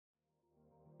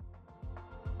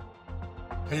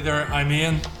Hey there, I'm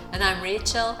Ian. And I'm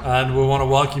Rachel. And we want to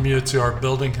welcome you to our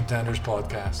Building Contenders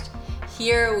podcast.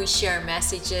 Here we share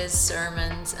messages,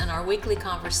 sermons, and our weekly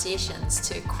conversations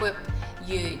to equip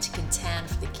you to contend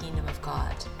for the kingdom of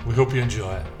God. We hope you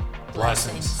enjoy it.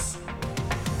 Blessings.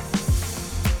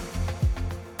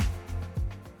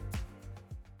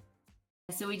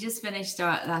 So we just finished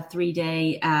that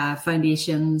 3-day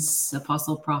Foundations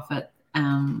Apostle Prophet,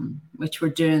 which we're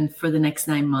doing for the next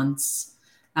 9 months.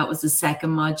 That was the second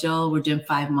module. We're doing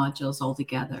 5 modules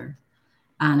altogether,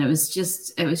 and it was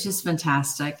just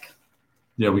fantastic.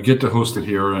 Yeah, we get to host it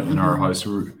here in our house.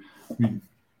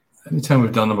 Anytime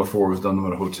we've done them before, we've done them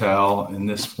at a hotel in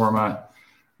this format.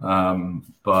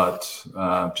 But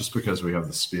just because we have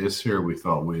the space here, we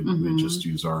thought we'd just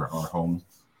use our home.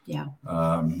 Yeah.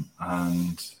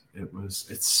 And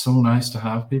it's so nice to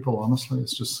have people, honestly.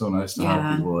 It's just so nice to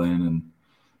have people in, and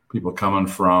people coming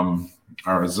from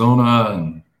Arizona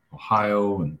and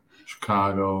Ohio and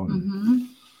Chicago and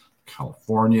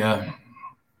California.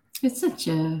 It's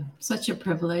such a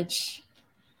privilege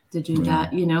to do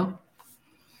that, you know.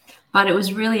 But it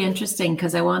was really interesting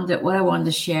because what I wanted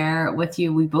to share with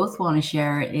you, we both want to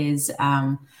share, is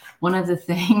one of the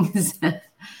things. So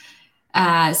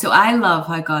I love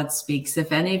how God speaks.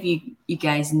 If any of you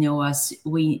guys know us,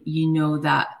 you know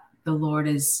that the Lord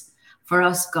is, for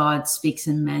us, God speaks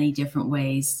in many different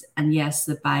ways. And yes,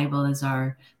 the Bible is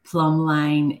our plumb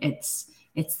line. It's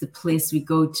the place we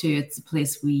go to. It's the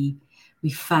place we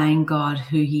find God,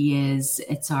 who he is.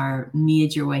 It's our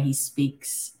major way he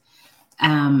speaks.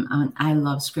 And I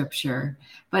love scripture.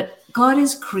 But God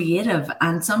is creative,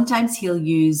 and sometimes he'll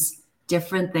use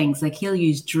different things. Like he'll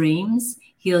use dreams,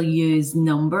 he'll use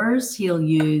numbers, he'll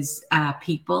use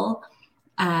people.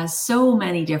 So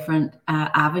many different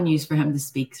avenues for him to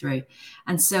speak through.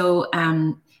 And so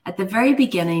at the very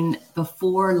beginning,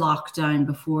 before lockdown,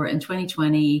 before in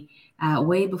 2020,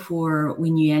 way before we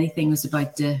knew anything was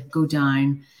about to go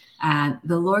down,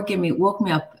 the Lord woke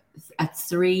me up at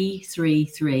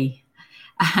 3:33.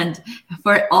 And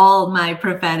for all my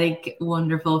prophetic,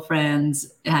 wonderful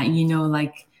friends,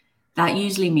 like that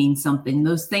usually means something.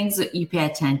 Those things that you pay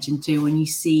attention to when you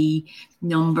see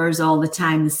numbers all the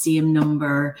time, the same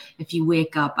number. If you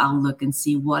wake up, I'll look and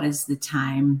see what is the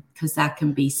time, because that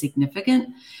can be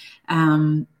significant.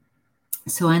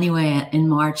 So anyway, in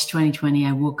March 2020,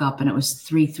 I woke up and it was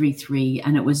 3:33,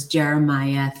 and it was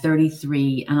Jeremiah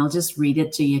 33. And I'll just read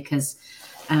it to you because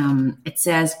it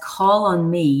says, "Call on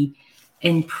me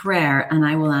in prayer and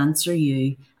I will answer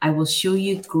you. I will show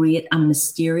you great and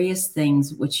mysterious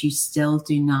things which you still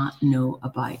do not know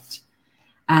about."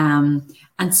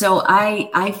 And so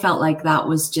I felt like that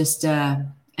was just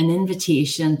an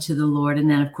invitation to the Lord. And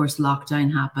then, of course,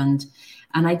 lockdown happened.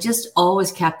 And I just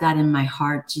always kept that in my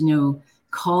heart,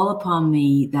 call upon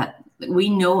me. That we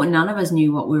know, none of us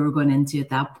knew what we were going into at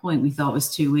that point. We thought it was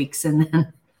 2 weeks, and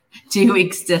then 2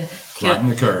 weeks to flatten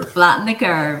the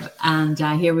curve. And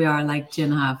here we are, like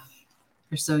 2.5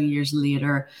 or so years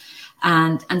later.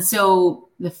 And so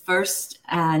the first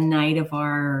night of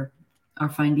our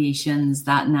foundations,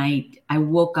 that night, I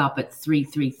woke up at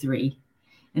 3:33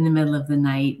 in the middle of the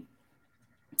night.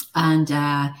 And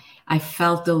I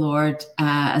felt the Lord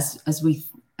as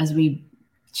we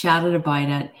chatted about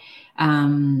it.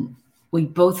 We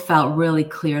both felt really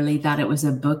clearly that it was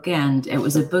a bookend. It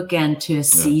was a bookend to a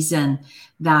season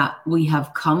that we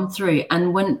have come through.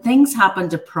 And when things happen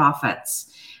to prophets,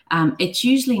 it's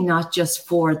usually not just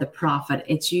for the prophet.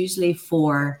 It's usually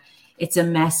it's a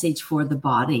message for the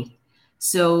body.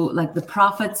 So like the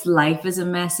prophet's life is a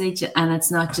message, and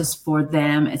it's not just for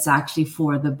them. It's actually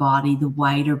for the body, the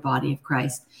wider body of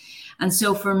Christ. And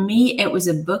so for me, it was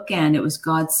a bookend. It was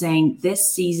God saying, this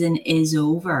season is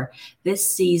over.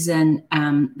 This season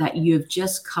that you've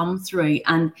just come through.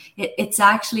 And it's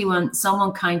actually, when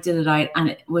someone counted it out, and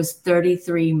it was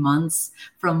 33 months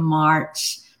from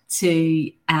March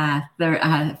to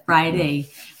Friday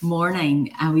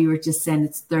morning. And we were just saying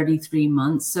it's 33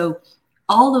 months. So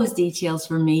all those details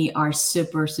for me are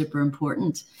super, super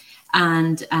important.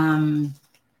 And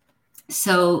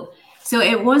So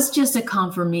it was just a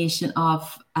confirmation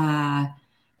of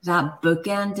that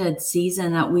bookended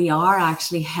season, that we are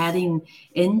actually heading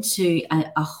into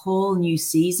a whole new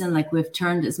season. Like we've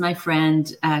turned, as my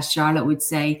friend Charlotte would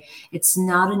say, it's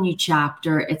not a new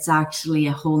chapter. It's actually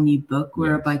a whole new book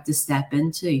we're about to step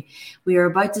into. We are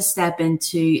about to step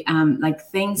into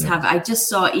I just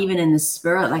saw, even in the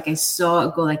spirit, like I saw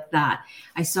it go like that.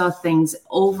 I saw things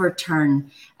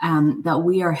overturn, that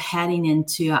we are heading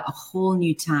into a whole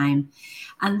new time.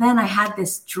 And then I had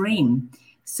this dream.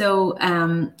 So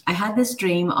I had this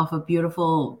dream of a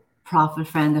beautiful prophet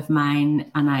friend of mine,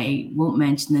 and I won't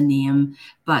mention the name,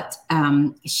 but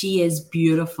she is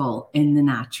beautiful in the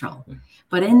natural.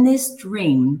 But in this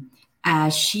dream,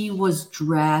 she was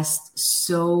dressed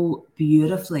so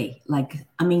beautifully,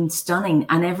 stunning.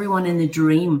 And everyone in the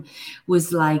dream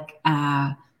was like,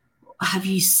 have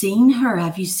you seen her?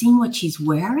 Have you seen what she's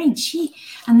wearing?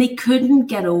 And they couldn't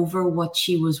get over what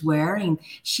she was wearing.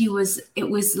 It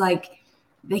was like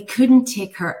they couldn't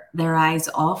take their eyes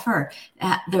off her.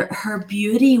 Her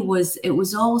beauty was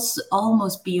also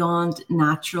almost beyond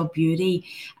natural beauty,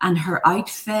 and her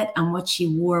outfit and what she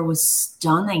wore was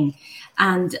stunning,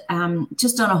 and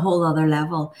just on a whole other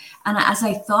level. And as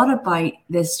I thought about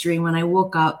this dream, when I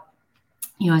woke up,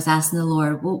 I was asking the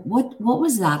Lord, well, what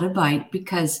was that about?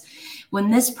 Because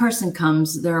when this person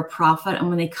comes, they're a prophet, and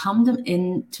when they come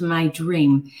into my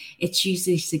dream, it's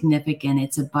usually significant.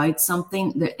 It's about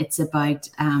something. It's about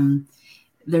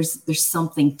there's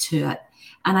something to it.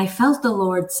 And I felt the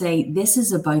Lord say, this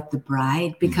is about the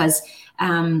bride, because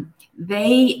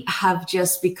they have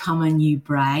just become a new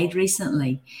bride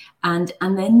recently. And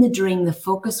in the dream, the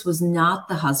focus was not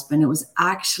the husband. It was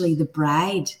actually the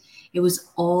bride. It was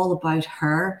all about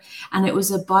her. And it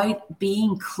was about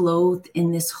being clothed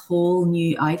in this whole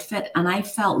new outfit. And I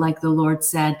felt like the Lord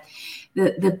said,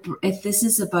 if this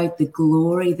is about the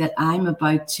glory that I'm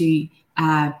about to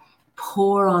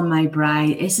pour on my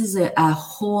bride, this is a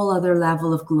whole other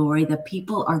level of glory that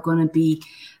people are going to be,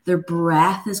 their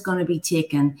breath is going to be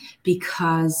taken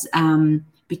because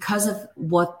of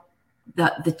what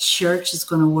the church is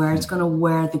going to wear. It's going to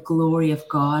wear the glory of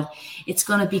God. It's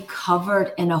going to be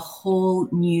covered in a whole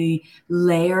new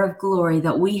layer of glory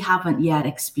that we haven't yet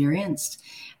experienced.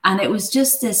 And it was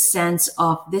just this sense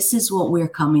of, this is what we're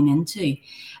coming into.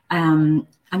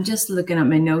 I'm just looking at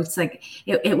my notes. Like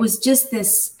it was just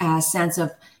this sense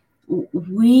of,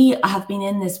 we have been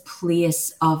in this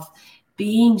place of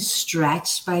being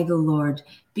stretched by the Lord,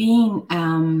 being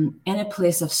in a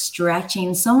place of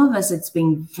stretching. Some of us, it's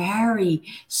been very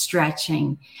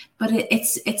stretching, but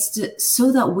it's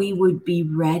so that we would be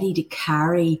ready to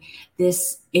carry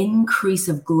this increase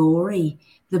of glory,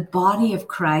 the body of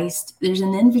Christ. There's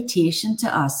an invitation to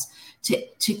us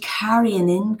to carry an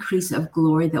increase of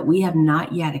glory that we have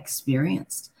not yet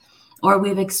experienced, or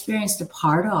we've experienced a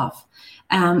part of.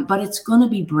 But it's going to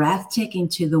be breathtaking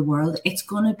to the world. It's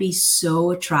going to be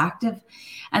so attractive.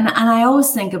 And I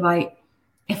always think about,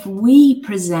 if we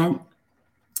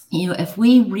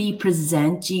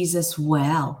represent Jesus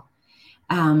well,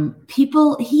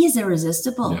 he is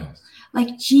irresistible. Yes.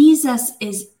 Like Jesus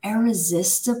is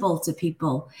irresistible to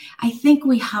people. I think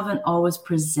we haven't always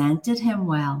presented him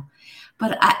well,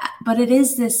 but it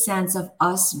is this sense of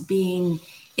us being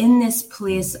in this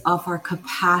place of our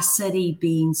capacity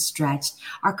being stretched,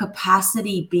 our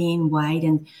capacity being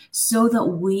widened, so that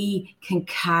we can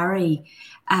carry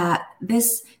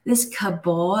this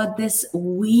kabod, this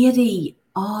weighty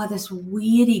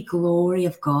glory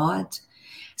of God,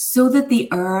 so that the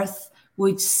earth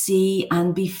would see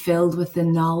and be filled with the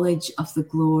knowledge of the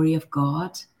glory of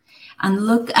God, and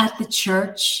look at the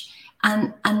church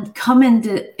and come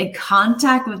into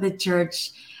contact with the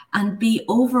church and be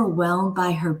overwhelmed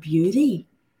by her beauty,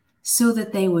 so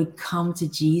that they would come to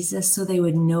Jesus, so they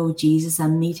would know Jesus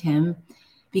and meet him,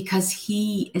 because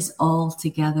he is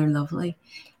altogether lovely.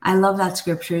 I love that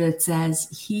scripture that says,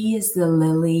 he is the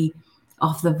lily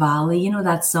of the valley. You know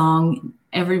that song,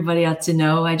 Everybody Ought to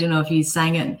Know? I don't know if you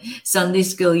sang it in Sunday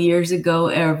school years ago.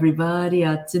 Everybody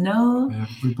ought to know.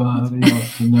 Everybody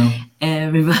ought to know.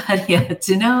 Everybody ought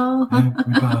to know.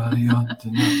 Everybody ought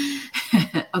to know.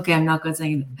 Okay, I'm not going to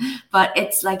sing it. But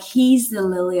it's like, he's the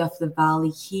lily of the valley.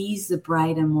 He's the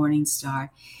bright and morning star.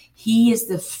 He is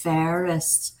the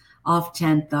fairest of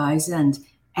 10,000.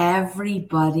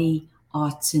 Everybody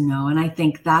ought to know. And I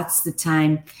think that's the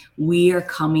time we are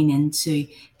coming into,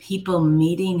 people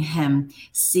meeting him,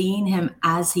 seeing him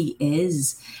as he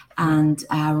is, and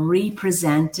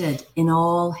represented in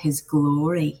all his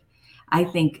glory. I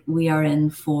think we are in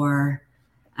for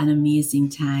an amazing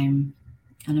time.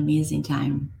 An amazing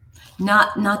time.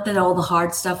 Not that all the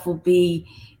hard stuff will be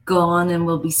gone and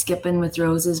we'll be skipping with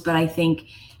roses, but I think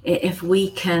if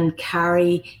we can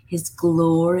carry his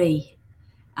glory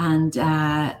and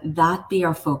that be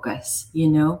our focus,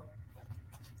 I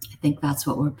think that's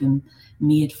what we've been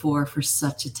made for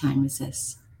such a time as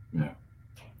this. Yeah.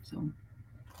 So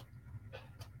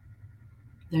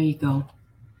there you go.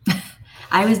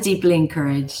 I was deeply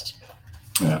encouraged.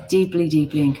 Yeah. Deeply,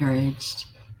 deeply encouraged.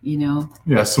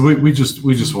 Yeah, so we just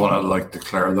want to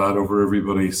declare that over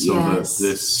everybody, so yes. that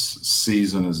this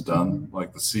season is done,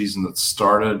 like the season that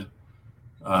started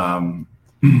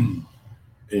in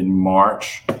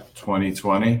March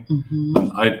 2020.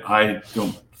 And I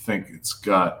don't think it's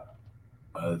got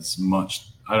as much.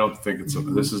 I don't think it's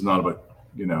this is not about,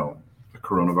 you know, the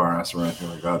coronavirus or anything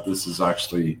like that. This is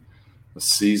actually a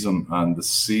season, and the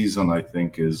season, I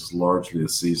think, is largely a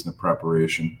season of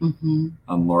preparation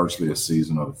and largely a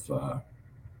season of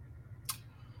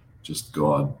just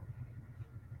God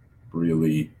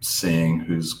really saying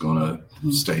who's gonna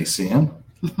stay sane.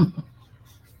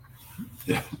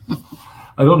 Yeah,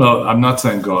 I don't know. I'm not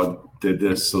saying God did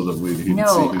this so that he would see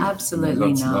who,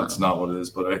 absolutely not. That's not what it is.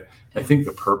 But I think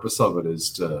the purpose of it is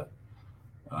to,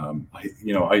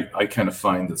 I kind of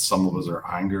find that some of us are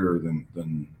angrier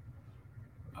than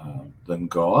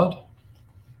God.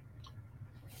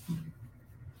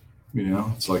 You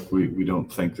know, it's like we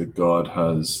don't think that God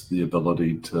has the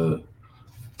ability to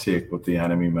take what the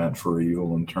enemy meant for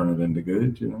evil and turn it into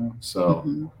good, you know.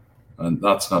 So, and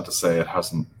that's not to say it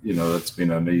hasn't, you know, it's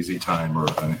been an easy time or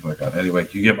anything like that. Anyway,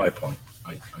 you get my point.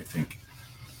 I think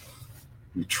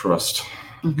we trust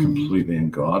completely in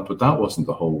God, but that wasn't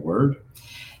the whole word.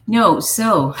 No,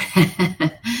 so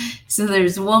so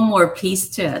there's one more piece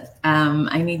to it.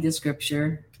 I need the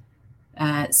scripture.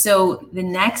 So the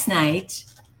next night,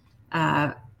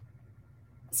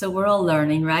 so we're all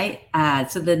learning, right?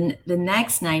 So the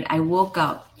next night I woke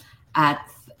up at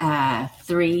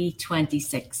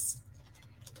 3:26,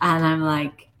 and I'm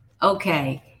like,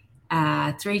 okay,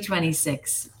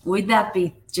 3:26. Would that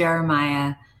be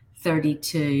Jeremiah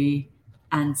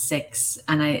 32:6?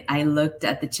 And I looked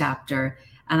at the chapter,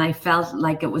 and I felt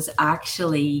like it was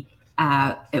actually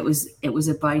it was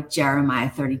about Jeremiah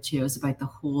 32. It was about the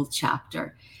whole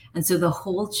chapter. And so the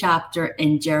whole chapter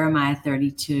in Jeremiah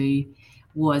 32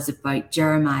 was about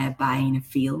Jeremiah buying a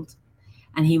field.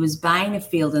 And he was buying a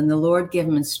field, and the Lord gave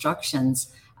him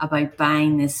instructions about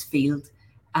buying this field,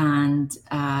 and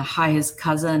how his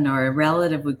cousin or a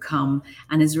relative would come,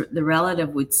 and the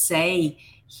relative would say,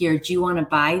 here, do you want to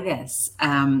buy this?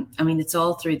 I mean, it's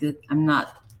all through I'm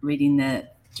not reading the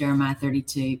Jeremiah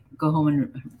 32. Go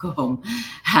home.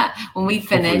 When we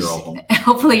finish,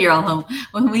 hopefully you're all home.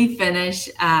 When we finish,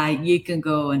 you can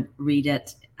go and read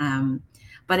it.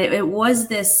 But it was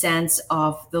this sense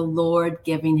of the Lord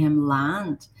giving him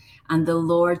land, and the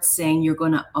Lord saying, you're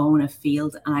going to own a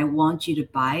field, and I want you to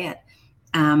buy it.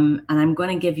 And I'm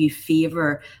going to give you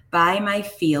favor. Buy my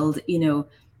field. You know,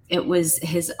 it was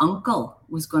his uncle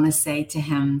was going to say to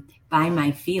him, buy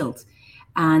my field.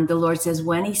 And the Lord says,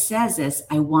 when he says this,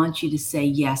 I want you to say,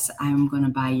 yes, I'm going to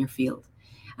buy your field.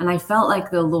 And I felt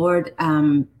like the Lord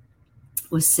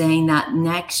was saying that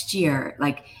next year,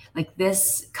 like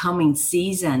this coming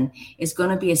season is going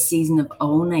to be a season of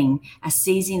owning, a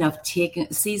season of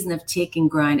taking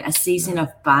ground, a season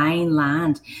of buying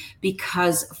land.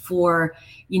 Because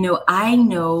I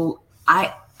know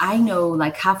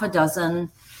like half a dozen,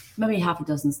 maybe half a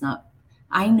dozen's not.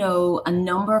 I know a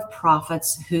number of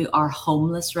prophets who are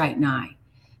homeless right now.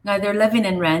 Now they're living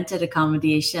in rented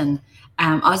accommodation,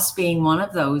 us being one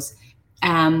of those,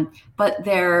 but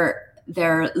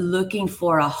they're looking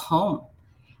for a home.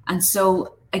 And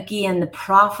so again, the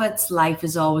prophet's life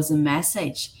is always a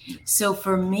message. So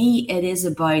for me, it is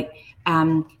about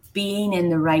being in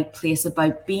the right place,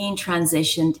 about being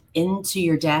transitioned into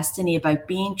your destiny, about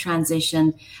being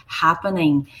transitioned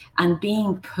happening and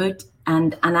being put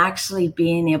and actually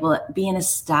being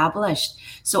established.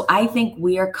 So I think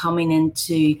we are coming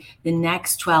into the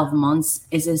next 12 months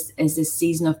is a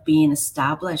season of being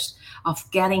established, of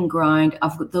getting ground,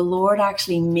 of the Lord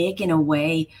actually making a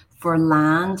way for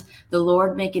land, the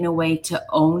Lord making a way to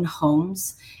own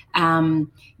homes.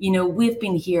 We've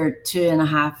been here just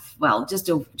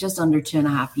under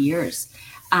 2.5 years.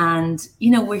 And,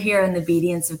 we're here in the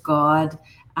obedience of God,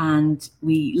 and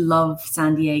we love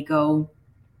San Diego.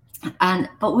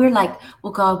 But we're like,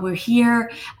 well, God, we're here,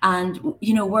 and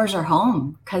where's our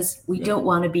home? Because we don't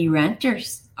want to be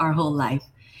renters our whole life.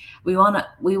 We want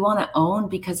to own,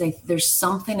 because there's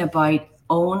something about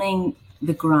owning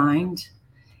the ground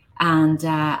and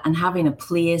having a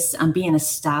place and being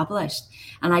established.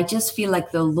 And I just feel like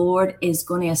the Lord is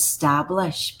going to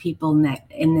establish people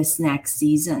in this next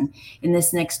season, in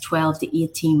this next 12 to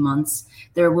 18 months.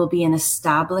 There will be an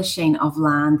establishing of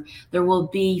land. There will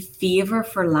be favor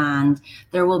for land.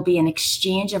 There will be an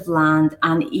exchange of land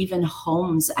and even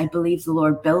homes. I believe the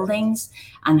Lord, buildings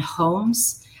and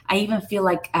homes. I even feel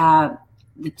like that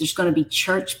there's going to be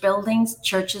church buildings.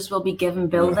 Churches will be given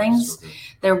buildings. Yeah, okay.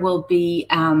 There will be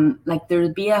there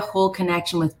will be a whole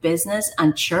connection with business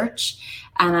and church.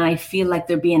 And I feel like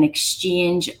there'll be an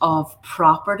exchange of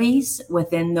properties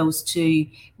within those two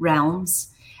realms.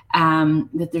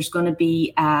 That there's going to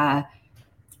be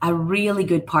a really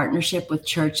good partnership with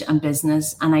church and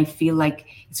business, and I feel like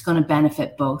it's going to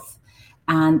benefit both.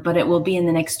 But it will be in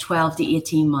the next 12 to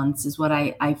 18 months is what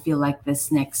I feel like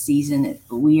this next season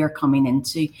we are coming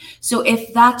into. So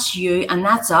if that's you and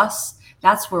that's us,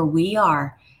 that's where we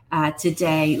are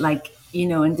today, like,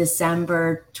 in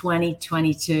December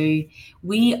 2022,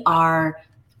 we are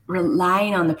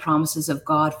relying on the promises of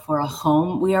God for a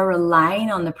home. We are relying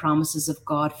on the promises of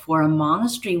God for a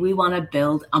monastery. We want to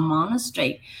build a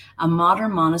monastery, a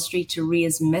modern monastery to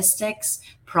raise mystics,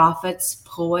 prophets,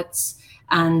 poets,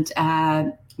 and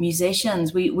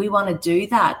musicians. We want to do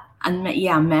that. And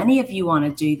yeah, many of you want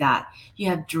to do that. You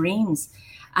have dreams.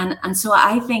 And so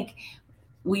I think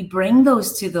we bring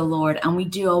those to the Lord and we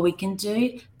do all we can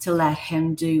do to let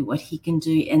him do what he can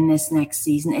do in this next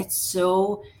season.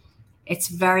 It's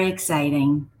very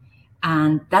exciting.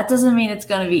 And that doesn't mean it's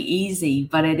going to be easy,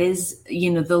 but it is,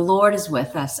 the Lord is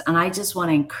with us. And I just want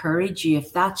to encourage you,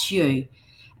 if that's you,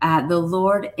 the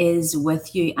Lord is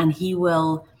with you, and he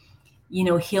will,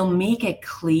 he'll make it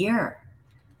clear.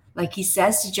 Like he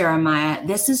says to Jeremiah,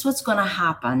 this is what's going to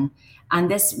happen. And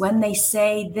this, when they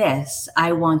say this,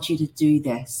 I want you to do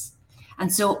this. And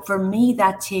so for me,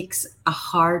 that takes a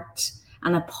heart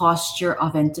and a posture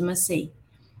of intimacy.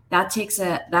 That takes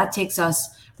us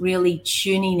really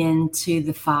tuning into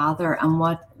the Father and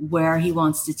where he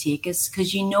wants to take us,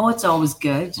 because it's always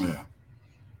good. Yeah.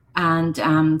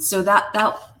 And so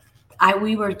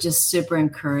we were just super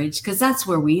encouraged, because that's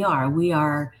where we are. We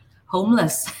are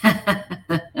homeless.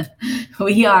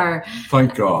 We are.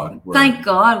 Thank God.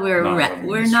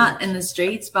 We're not in the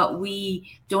streets, but we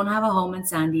don't have a home in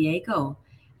San Diego.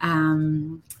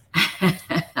 I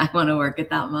want to work at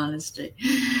that monastery.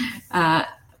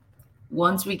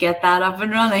 Once we get that up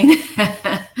and running.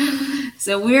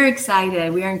 So we're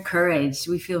excited. We're encouraged.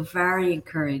 We feel very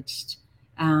encouraged.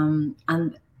 And,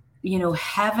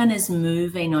 heaven is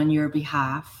moving on your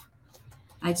behalf.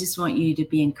 I just want you to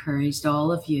be encouraged,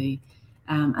 all of you,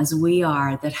 as we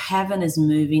are, that heaven is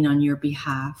moving on your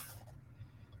behalf.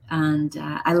 And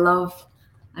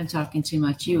I'm talking too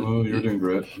much. You're doing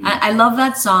great. I love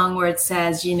that song where it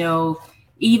says,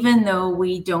 even though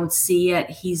we don't see it,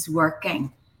 he's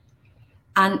working.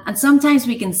 And sometimes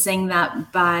we can sing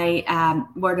that by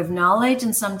word of knowledge,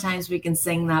 and sometimes we can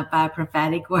sing that by a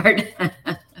prophetic word.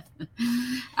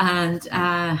 And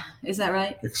is that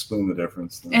right? Explain the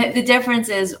difference. The difference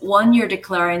is, one, you're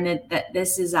declaring that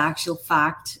this is actual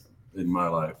fact in my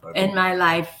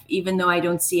life. Even though I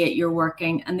don't see it, you're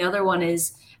working. And the other one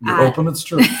is, you're hoping it's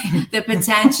true. The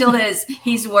potential is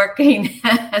he's working.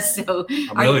 So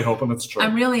I'm really hoping it's true.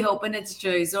 I'm really hoping it's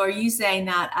true. So are you saying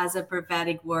that as a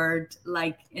prophetic word,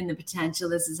 like in the potential,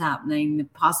 this is happening, the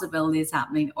possibility is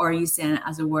happening, or are you saying it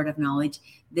as a word of knowledge?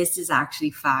 This is actually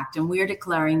fact. And we're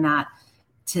declaring that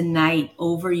tonight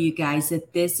over you guys,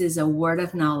 that this is a word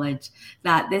of knowledge,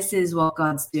 that this is what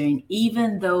God's doing.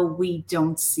 Even though we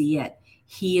don't see it,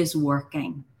 he is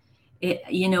working.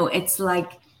 It's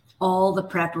like all the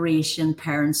preparation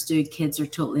parents do, kids are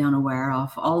totally unaware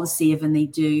of, all the saving they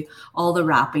do, all the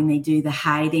wrapping they do, the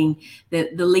hiding,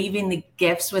 the leaving the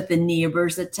gifts with the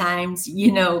neighbors at times,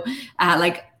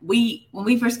 like when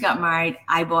we first got married,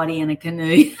 I bought in a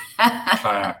canoe,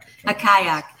 a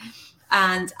kayak,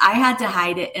 and I had to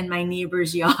hide it in my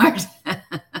neighbor's yard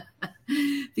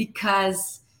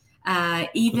because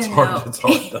even though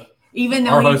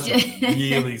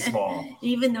really small,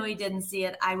 even though he didn't see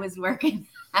it, I was working.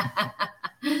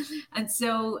 And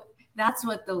so that's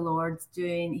what the Lord's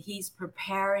doing. He's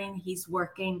preparing, he's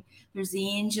working. There's the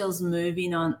angels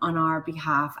moving on our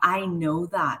behalf. I know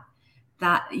that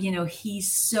he's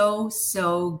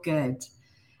so good.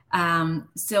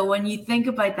 So when you think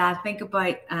about that, think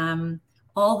about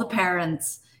all the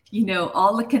parents,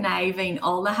 all the conniving,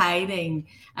 all the hiding,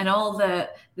 and all the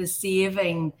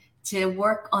saving to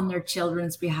work on their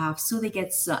children's behalf, so they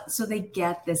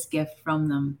get this gift from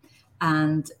them.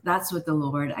 And that's what the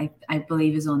Lord, I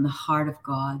believe, is on the heart of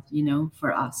God,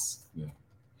 for us.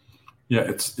 Yeah.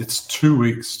 It's 2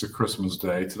 weeks to Christmas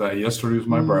Day today. Yesterday was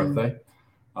my birthday.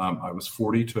 I was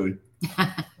 42.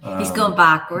 He's going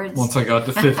backwards. Once I got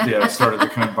to 50, I started to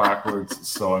count backwards.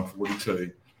 So I'm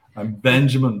 42. I'm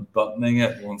Benjamin buttoning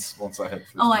it once I hit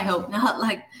 50. Oh, I hope not.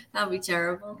 Like, that'd be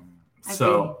terrible.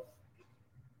 So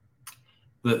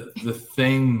the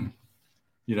thing,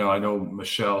 I know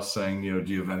Michelle's saying, do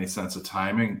you have any sense of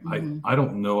timing? Mm-hmm. I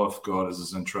don't know if God is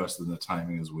as interested in the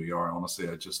timing as we are. Honestly,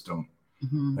 I just don't.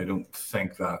 Mm-hmm. I don't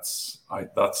think that's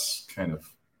kind of.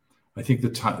 I think the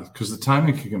time, because the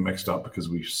timing can get mixed up because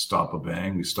we stop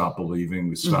obeying, we stop believing,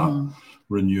 we stop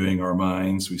renewing our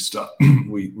minds,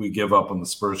 we give up on the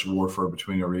spiritual warfare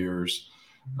between our ears.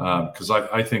 Because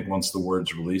I think once the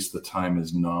word's released, the time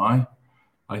is now.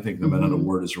 I think the minute a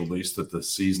word is released, that the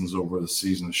season's over, the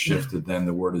season is shifted, then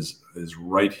the word is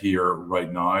right here, right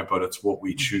now. But it's what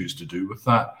we choose to do with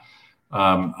that.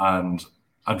 And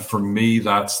for me,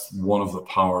 that's one of the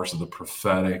powers of the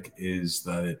prophetic, is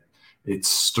that it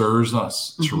stirs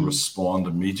us to respond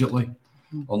immediately,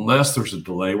 unless there's a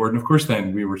delay word. And of course,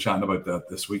 then we were chatting about that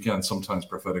this weekend. Sometimes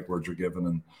prophetic words are given,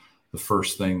 and the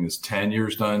first thing is 10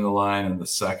 years down the line, and the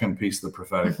second piece of the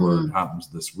prophetic word happens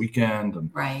this weekend, and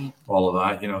all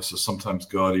of that, So sometimes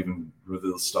God even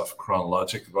reveals stuff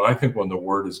chronologically. But I think when the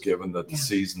word is given that the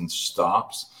season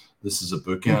stops, this is a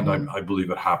bookend. I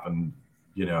believe it happened,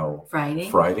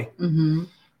 Friday.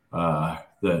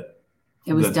 That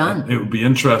it was done. It would be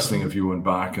interesting if you went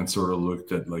back and sort of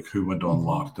looked at like who went on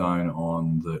lockdown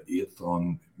on the 8th,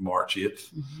 on March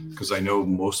 8th, because I know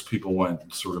most people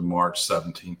went sort of March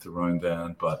 17th around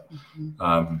then. But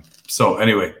so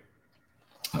anyway,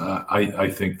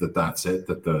 I think that's it.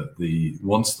 That the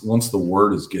once the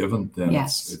word is given, then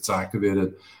it's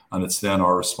activated, and it's then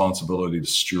our responsibility to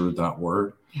steward that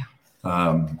word.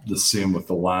 The same with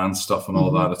the land stuff and all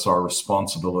that. It's our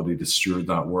responsibility to steward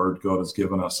that word. God has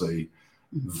given us a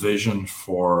vision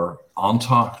for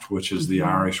Antacht, which is the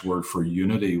Irish word for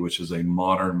unity, which is a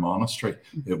modern monastery.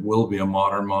 It will be a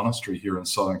modern monastery here in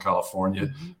Southern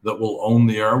California that will own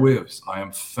the airwaves. I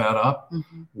am fed up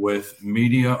with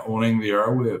media owning the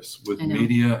airwaves, with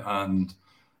media and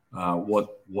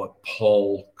what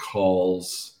Paul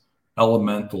calls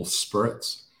elemental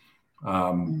spirits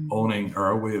owning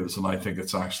airwaves. And I think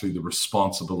it's actually the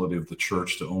responsibility of the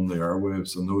church to own the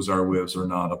airwaves. And those airwaves are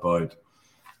not about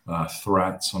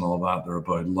threats and all that. They're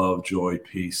about love, joy,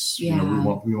 peace. We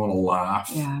want to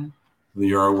laugh.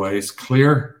 The airways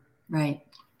clear. Right.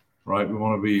 We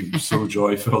want to be so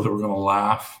joyful that we're going to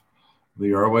laugh. The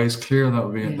airways clear. That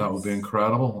would be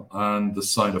incredible. And the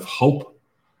sound of hope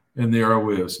in the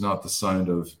airwaves, not the sound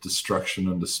of destruction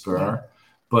and despair.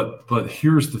 But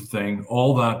here's the thing.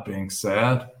 All that being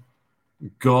said,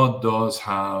 God does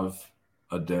have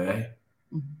a day.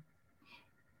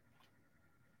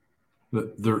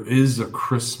 That there is a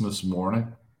Christmas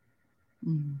morning.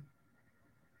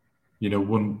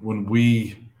 When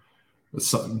we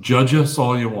judge us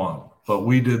all you want, but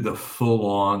we did the full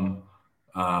on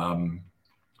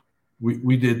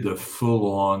we did the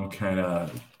full on kind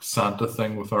of Santa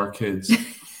thing with our kids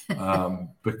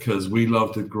because we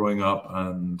loved it growing up,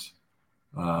 and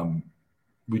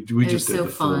we just did the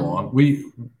full on. We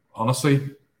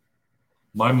honestly,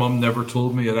 my mom never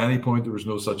told me at any point there was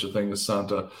no such a thing as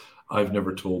Santa. I've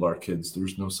never told our kids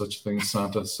there's no such thing as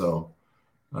Santa. So,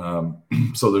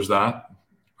 so there's that.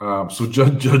 So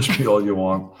judge me all you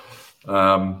want.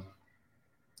 And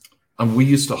we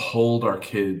used to hold our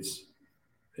kids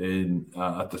in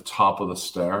at the top of the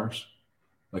stairs.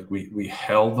 Like we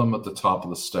held them at the top of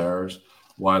the stairs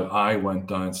while I went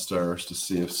downstairs to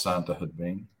see if Santa had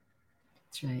been.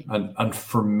 That's right. And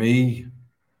for me,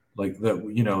 like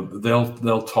that,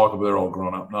 they'll talk about, they're all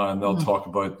grown up now, and they'll talk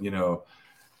about,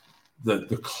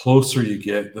 the closer you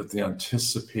get, that the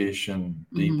anticipation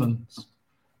deepens,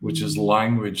 which is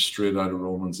language straight out of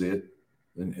Romans 8.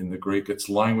 In the Greek, it's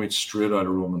language straight out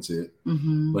of Romans 8.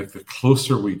 Like the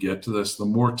closer we get to this, the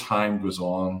more time goes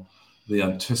on, the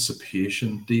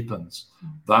anticipation deepens.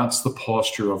 That's the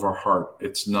posture of our heart.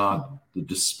 It's not the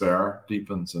despair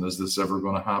deepens. And is this ever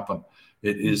going to happen?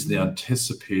 It is the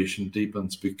anticipation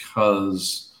deepens,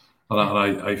 because and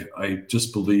I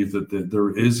just believe that there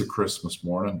is a Christmas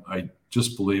morning. I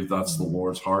just believe that's the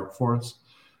Lord's heart for us,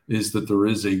 is that there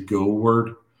is a go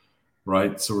word,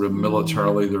 right? Sort of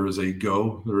militarily, there is a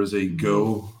go. There is a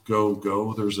go.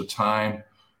 There's a time,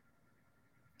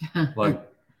 like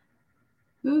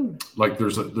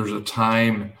there's a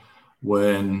time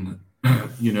when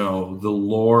the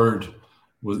Lord,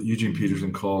 what Eugene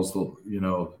Peterson calls the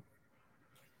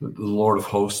Lord of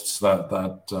hosts,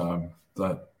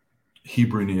 that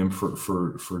Hebrew name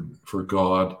for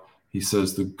God. He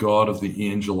says the God of the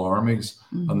angel armies.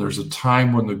 And there's a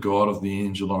time when the God of the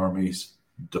angel armies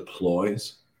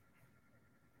deploys.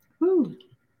 Come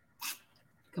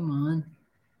on.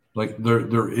 Like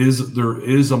there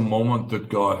is a moment that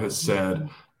God has said,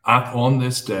 on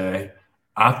this day,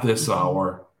 at this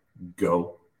hour,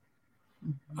 go.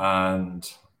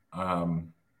 And I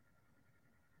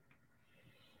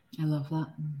love that.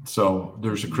 So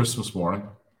there's a Christmas morning,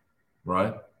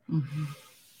 right?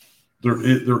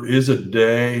 There is a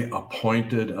day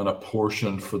appointed and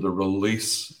apportioned for the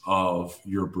release of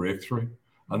your breakthrough.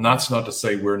 And that's not to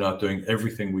say we're not doing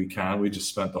everything we can. We just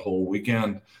spent the whole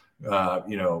weekend,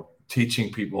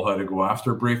 teaching people how to go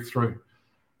after breakthrough.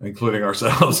 including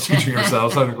ourselves, teaching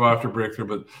ourselves how to go after breakthrough,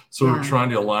 but sort of trying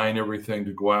to align everything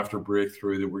to go after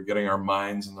breakthrough, that we're getting our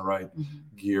minds in the right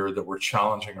gear, that we're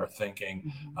challenging our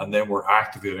thinking, and then we're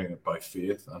activating it by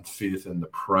faith, and faith in the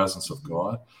presence of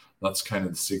God. That's kind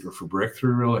of the secret for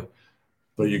breakthrough, really.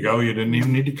 There you go. You didn't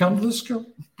even need to come to the school.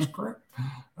 It's great.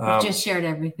 Just shared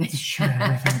everything.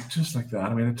 Just like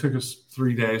that. I mean, it took us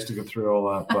 3 days to get through all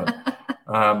that,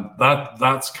 but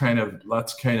that's kind of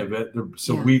it.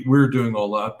 So we're doing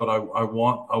all that, but I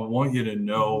want you to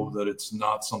know that it's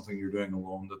not something you're doing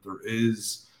alone. That there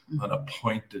is an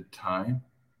appointed time,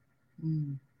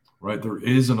 right? There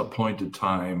is an appointed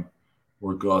time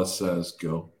where God says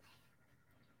go.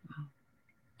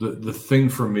 The thing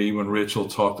for me when Rachel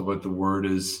talked about the word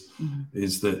is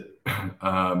that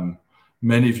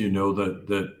many of you know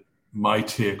that my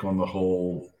take on the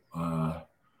whole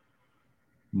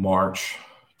March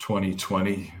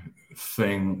 2020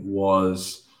 thing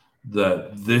was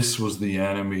that this was the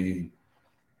enemy.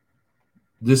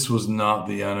 This was not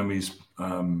the enemy's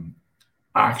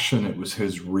action. It was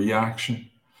his reaction.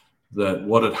 That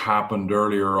what had happened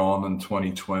earlier on in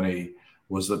 2020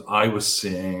 was that I was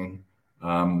saying,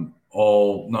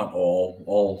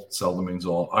 all seldom means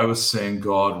all. I was saying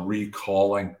God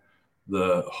recalling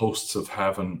the hosts of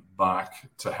heaven back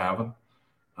to heaven.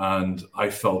 And I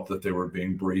felt that they were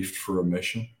being briefed for a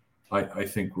mission. I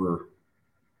think we're...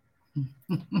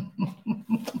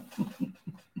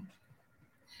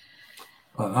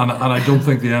 and I don't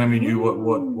think the enemy knew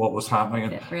what was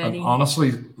happening. And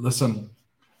honestly, listen,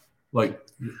 like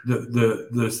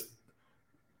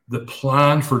the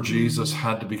plan for Jesus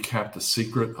had to be kept a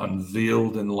secret and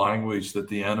veiled in language that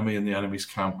the enemy and the enemy's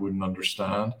camp wouldn't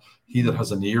understand. He that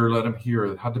has an ear, let him hear.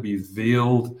 It had to be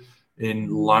veiled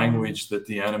in language that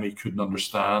the enemy couldn't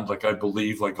understand. Like I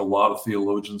believe, like a lot of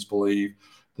theologians believe,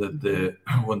 that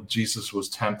when Jesus was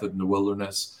tempted in the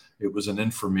wilderness, it was an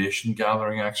information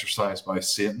gathering exercise by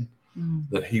Satan,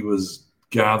 that he was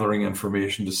gathering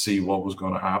information to see what was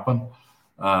going to happen,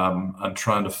 and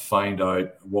trying to find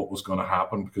out what was going to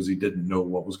happen, because he didn't know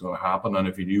what was going to happen. And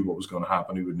if he knew what was going to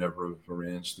happen, he would never have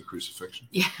arranged the crucifixion.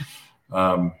 Yeah.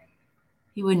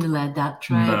 He wouldn't have led that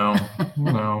tribe.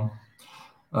 No.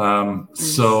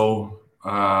 So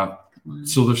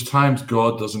there's times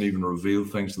God doesn't even reveal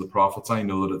things to the prophets. I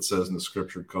know that it says in the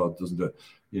scripture God doesn't do it.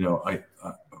 You know, I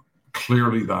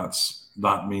clearly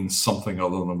that means something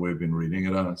other than we've been reading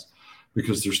it as,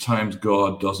 because there's times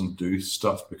God doesn't do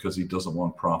stuff because he doesn't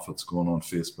want prophets going on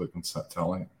Facebook and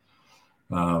telling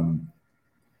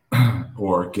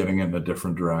or getting in a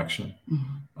different direction.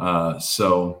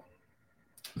 So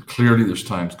clearly there's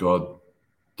times God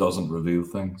doesn't reveal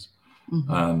things.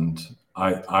 And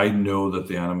I know that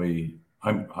the enemy,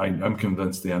 I'm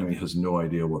convinced the enemy has no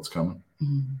idea what's coming.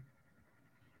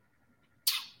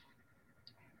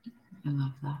 I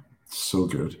love that. So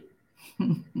good.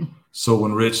 So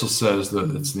when Rachel says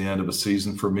that it's the end of a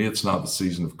season, for me, it's not the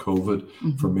season of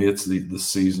COVID. For me, it's the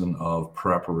season of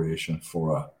preparation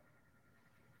for a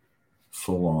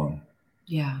full-on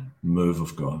move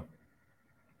of God.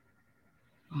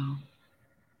 Wow.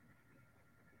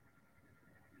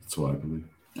 That's what I believe.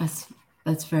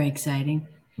 That's very exciting.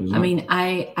 Isn't I it? mean,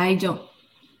 I don't,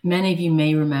 many of you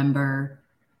may remember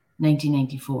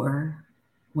 1994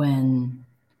 when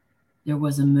there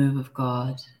was a move of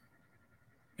God.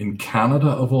 In Canada,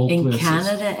 of all places. In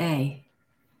Canada,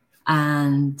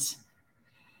 and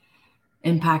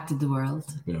impacted the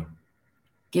world. Yeah.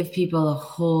 Give people a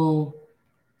whole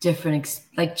different,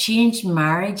 change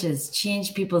marriages,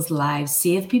 change people's lives,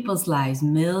 save people's lives,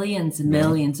 millions and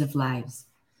millions of lives.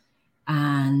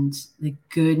 And the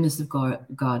goodness of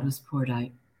God was poured out.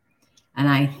 And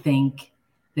I think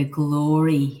the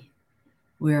glory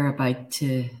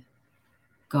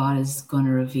God is going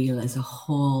to reveal as a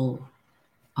whole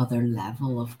other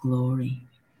level of glory.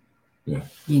 Yeah.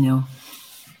 You know,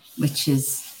 which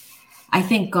is, I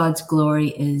think God's glory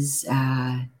is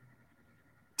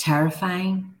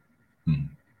terrifying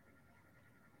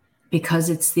because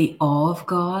it's the awe of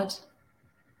God.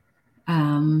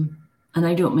 And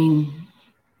I don't mean,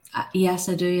 yes,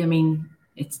 I do. I mean,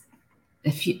 it's,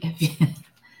 if you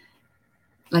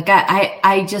like,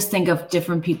 I just think of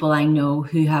different people I know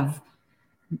who have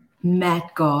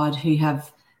met God, who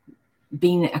have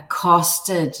been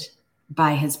accosted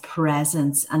by his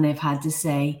presence, and they've had to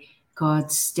say,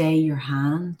 God, stay your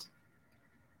hand,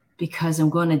 because I'm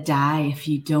going to die if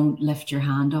you don't lift your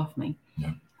hand off me.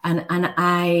 Yeah. And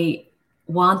I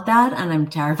want that, and I'm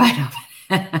terrified of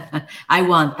it. I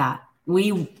want that.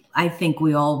 I think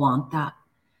we all want that,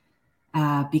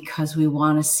 because we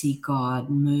want to see God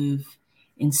move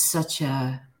in such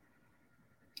a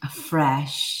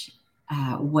fresh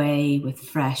way with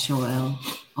fresh oil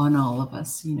on all of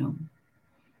us, you know.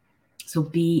 So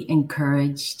be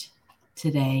encouraged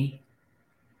today.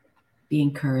 Be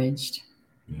encouraged.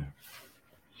 Yeah.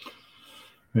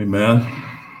 Amen.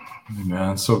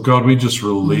 Amen. So God, we just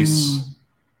release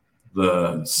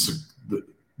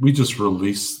we just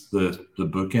release the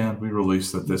bookend. We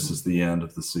release that this is the end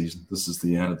of the season. This is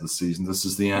the end of the season. This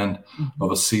is the end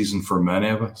of a season for many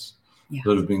of us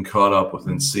that have been caught up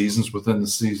within seasons within the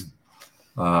season.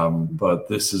 But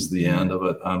this is the end of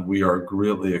it, and we are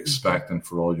greatly expecting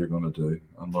for all you're going to do.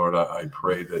 And Lord, I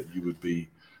pray that you would be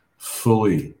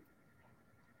fully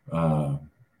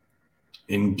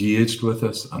engaged with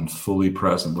us and fully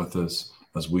present with us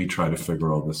as we try to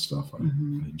figure all this stuff out.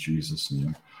 In Jesus'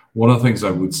 name. One of the things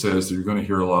I would say is that you're going to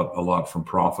hear a lot from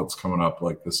prophets coming up,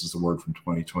 like this is the word from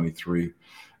 2023.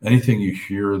 Anything you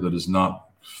hear that is not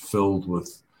filled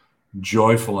with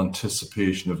joyful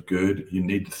anticipation of good, you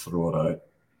need to throw it out.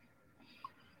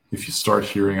 If you start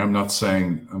hearing, I'm not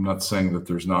saying that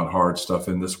there's not hard stuff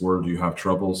in this world, you have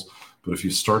troubles, but if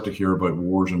you start to hear about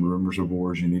wars and rumors of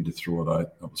wars, you need to throw it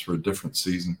out. That was for a different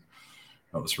season.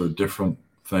 That was for a different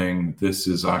thing. This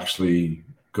is actually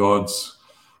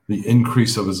the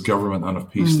increase of his government, and of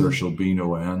peace there shall be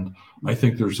no end. I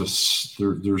think there's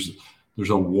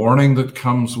a warning that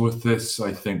comes with this.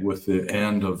 I think with the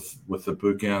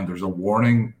bookend, there's a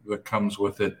warning that comes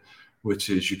with it, which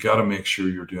is you got to make sure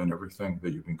you're doing everything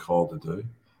that you've been called to do.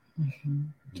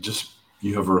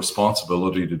 You have a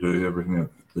responsibility to do everything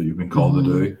that you've been called to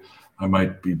do. I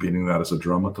might be beating that as a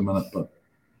drum at the minute, but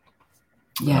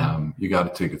you got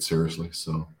to take it seriously.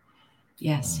 So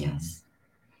yes.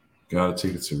 Got to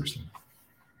take it seriously.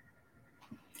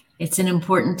 It's an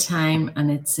important time,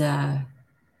 and it's a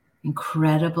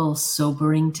incredible,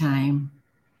 sobering time,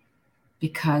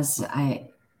 because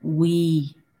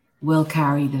we will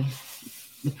carry the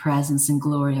presence and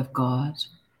glory of God.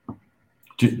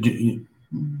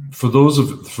 For those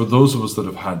of us that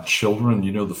have had children,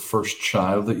 you know, the first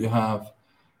child that you have,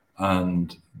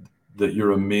 and that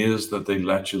you're amazed that they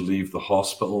let you leave the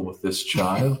hospital with this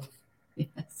child.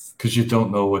 Yes. Because you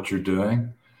don't know what you're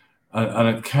doing, and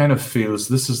it kind of feels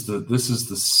this is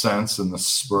the sense in the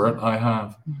spirit I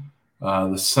have.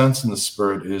 The sense in the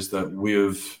spirit is that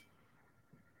we've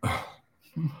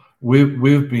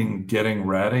been getting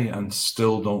ready and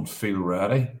still don't feel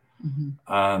ready,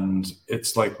 and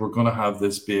it's like we're going to have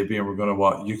this baby and we're going to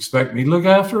what you expect me to look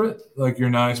after it, like you're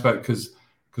now expect because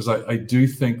I do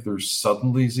think there's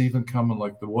suddenlies even coming,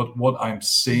 like what I'm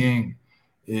seeing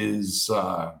is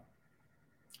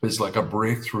like a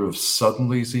breakthrough of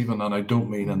suddenlies even, and I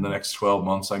don't mean in the next 12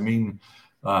 months. I mean,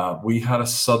 we had a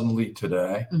suddenly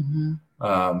today.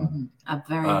 A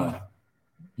very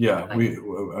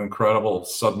incredible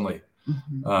suddenly.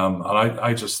 And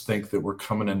I just think that we're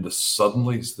coming into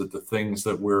suddenlies, that the things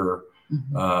that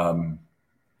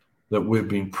that we've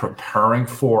been preparing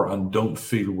for and don't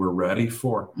feel we're ready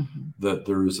for, that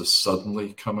there is a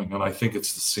suddenly coming. And I think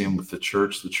it's the same with the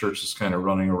church. The church is kind of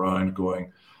running around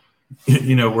going,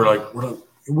 you know,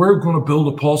 we're going to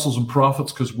build apostles and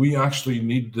prophets because we actually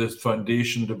need this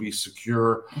foundation to be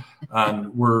secure,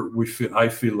 and I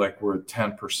feel like we're at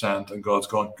 10%, and God's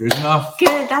going, good enough.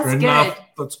 Good, that's good. Enough,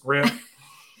 that's great.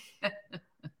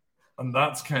 And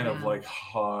that's kind of like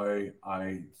how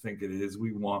I think it is.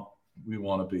 We want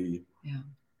to be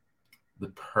the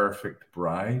perfect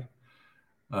bride.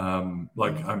 I'm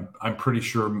pretty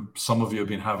sure some of you have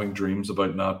been having dreams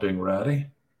about not being ready.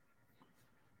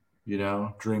 You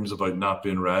know, dreams about not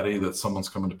being ready, that someone's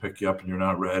coming to pick you up and you're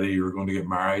not ready, you're going to get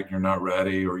married and you're not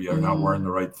ready, or you're not wearing the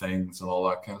right things and all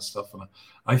that kind of stuff. And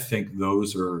I think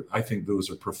those are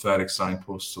prophetic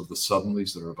signposts of the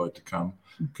suddenlies that are about to come,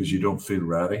 because you don't feel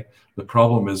ready. The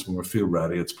problem is when we feel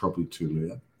ready, it's probably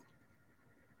too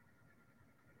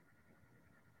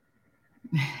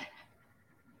late.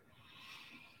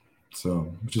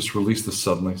 So just release the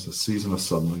suddenlies, the season of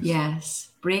suddenlies. Yes.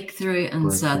 Breakthrough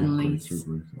and suddenly.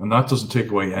 And that doesn't take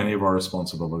away any of our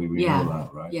responsibility. We know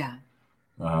that, right? Yeah.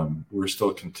 We're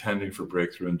still contending for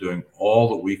breakthrough and doing all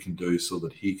that we can do so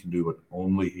that he can do what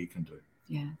only he can do.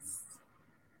 Yes.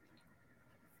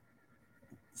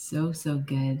 So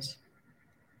good.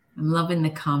 I'm loving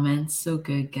the comments. So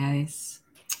good, guys.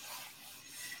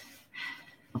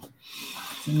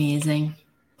 It's amazing.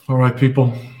 All right,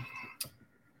 people.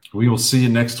 We will see you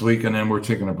next week, and then we're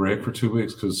taking a break for 2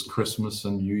 weeks because Christmas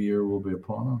and New Year will be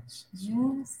upon us.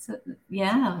 Yes.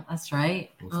 Yeah, that's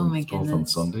right. Both on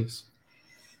goodness. Sundays.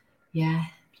 Yeah.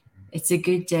 It's a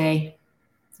good day.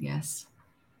 Yes.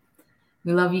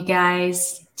 We love you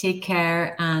guys. Take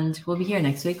care, and we'll be here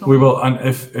next week. We will. And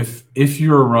if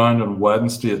you're around on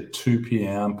Wednesday at 2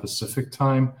 p.m. Pacific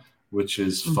time, which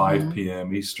is 5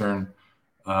 p.m. Eastern,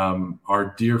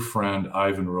 our dear friend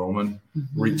Ivan Roman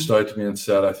reached out to me and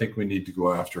said, I think we need to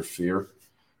go after fear.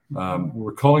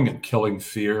 We're calling it Killing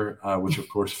Fear, which of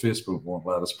course Facebook won't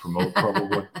let us promote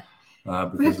probably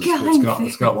because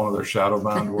it's got one of their shadow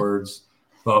banned words.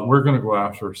 But we're going to go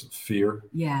after fear.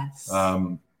 Yes.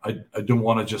 I don't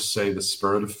want to just say the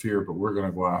spirit of fear, but we're going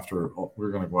to go after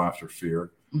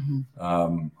fear.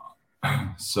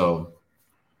 So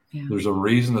there's a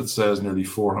reason it says nearly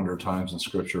 400 times in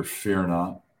Scripture, "Fear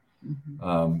not,"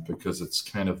 because it's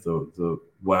kind of the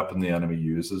weapon the enemy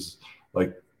uses.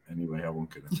 Anyway, I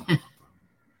won't get into that.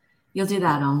 You'll do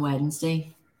that on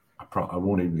Wednesday. I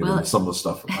won't even get into some of the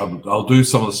stuff. I'll do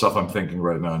some of the stuff I'm thinking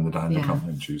right now in the Daniel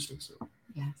Company on Tuesday. So.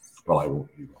 Yes. Well, I won't.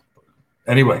 You won't. But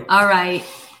anyway. All right.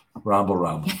 Ramble.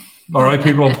 All right,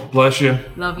 people. Bless you.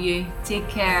 Love you. Take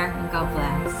care and God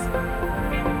bless.